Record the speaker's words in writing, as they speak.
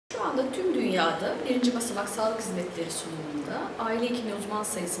dünyada birinci basamak sağlık hizmetleri sunumunda aile hekimliği uzman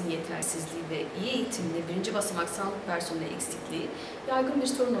sayısının yetersizliği ve iyi eğitimli birinci basamak sağlık personeli eksikliği yaygın bir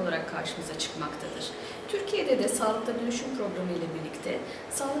sorun olarak karşımıza çıkmaktadır. Türkiye'de de sağlıkta dönüşüm programı ile birlikte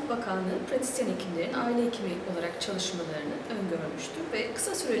Sağlık Bakanlığı pratisyen hekimlerin aile hekimi olarak çalışmalarını öngörmüştür ve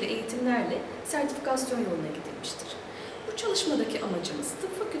kısa süreli eğitimlerle sertifikasyon yoluna gidilmiştir. Bu çalışmadaki amacımız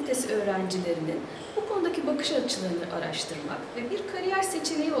Tıp Fakültesi öğrencilerinin bu konudaki bakış açılarını araştırmak ve bir kariyer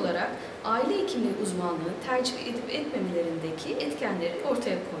seçeneği olarak aile hekimliği uzmanlığını tercih edip etmemelerindeki etkenleri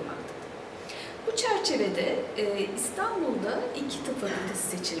ortaya koymaktadır. Bu çerçevede İstanbul'da 2 tıp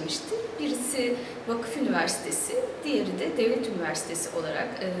fakültesi seçilmiştir. Birisi Vakıf Üniversitesi, diğeri de Devlet Üniversitesi olarak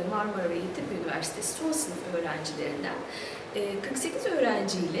Marmara ve Yeditepe Üniversitesi son sınıf öğrencilerinden 48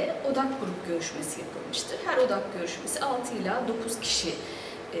 öğrenciyle odak grup görüşmesi yapılmıştır. Her odak görüşmesi 6 ila 9 kişidir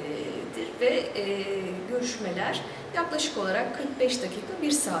ve görüşmeler yaklaşık olarak 45 dakika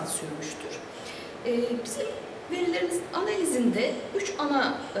 1 saat sürmüştür. Bizim verilerimiz analizinde 3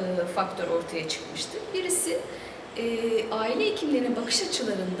 ana faktör ortaya çıkmıştır. Birisi aile hekimlerine bakış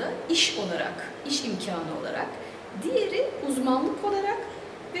açılarında iş olarak, iş imkanı olarak, diğeri uzmanlık olarak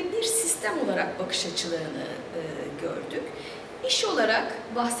ve bir sistem olarak bakış açılarını gördük. İş olarak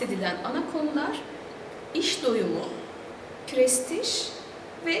bahsedilen ana konular, iş doyumu, prestij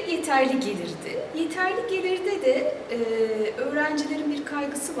ve yeterli gelirdi. Yeterli gelirde de öğrencilerin bir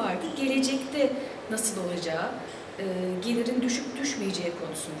kaygısı vardı. Gelecekte nasıl olacağı, gelirin düşüp düşmeyeceği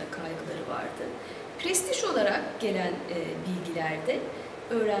konusunda kaygıları vardı. Prestij olarak gelen bilgilerde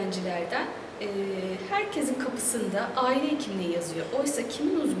öğrencilerden herkesin kapısında aile hekimliği yazıyor. Oysa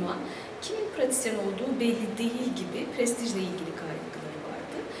kimin uzman, kimin pratisyen olduğu belli değil gibi prestijle ilgili kaygıları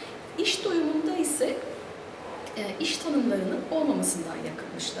vardı. İş doyumunda ise iş tanımlarının olmamasından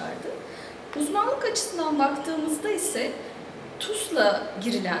yakınmışlardı. Uzmanlık açısından baktığımızda ise TUS'la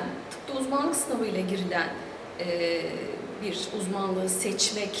girilen, tıpta uzmanlık sınavıyla girilen bir uzmanlığı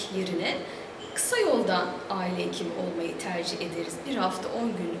seçmek yerine kısa yoldan aile hekimi olmayı tercih ederiz. Bir hafta 10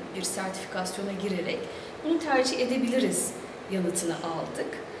 günlük bir sertifikasyona girerek bunu tercih edebiliriz yanıtını aldık.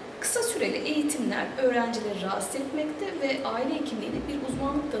 Kısa süreli eğitimler öğrencileri rahatsız etmekte ve aile hekimliğini bir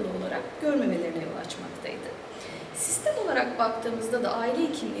uzmanlık dalı olarak görmemelerine yol açmaktaydı. Sistem olarak baktığımızda da aile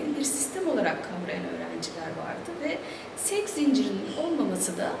hekimliğini bir sistem olarak kavrayan öğrenciler vardı ve sevk zincirinin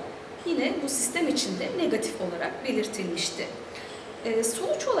olmaması da yine bu sistem içinde negatif olarak belirtilmişti.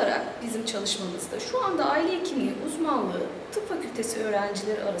 Sonuç olarak bizim çalışmamızda şu anda aile hekimliği uzmanlığı tıp fakültesi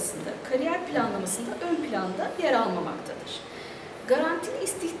öğrencileri arasında kariyer planlamasında ön planda yer almamaktadır. Garantili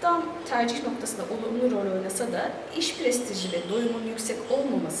istihdam tercih noktasında olumlu rol oynasa da iş prestiji ve doyumun yüksek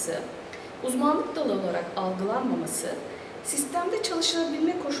olmaması, uzmanlık dalı olarak algılanmaması, sistemde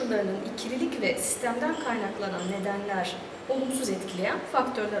çalışabilme koşullarının ikililik ve sistemden kaynaklanan nedenler olumsuz etkileyen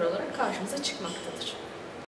faktörler olarak karşımıza çıkmaktadır.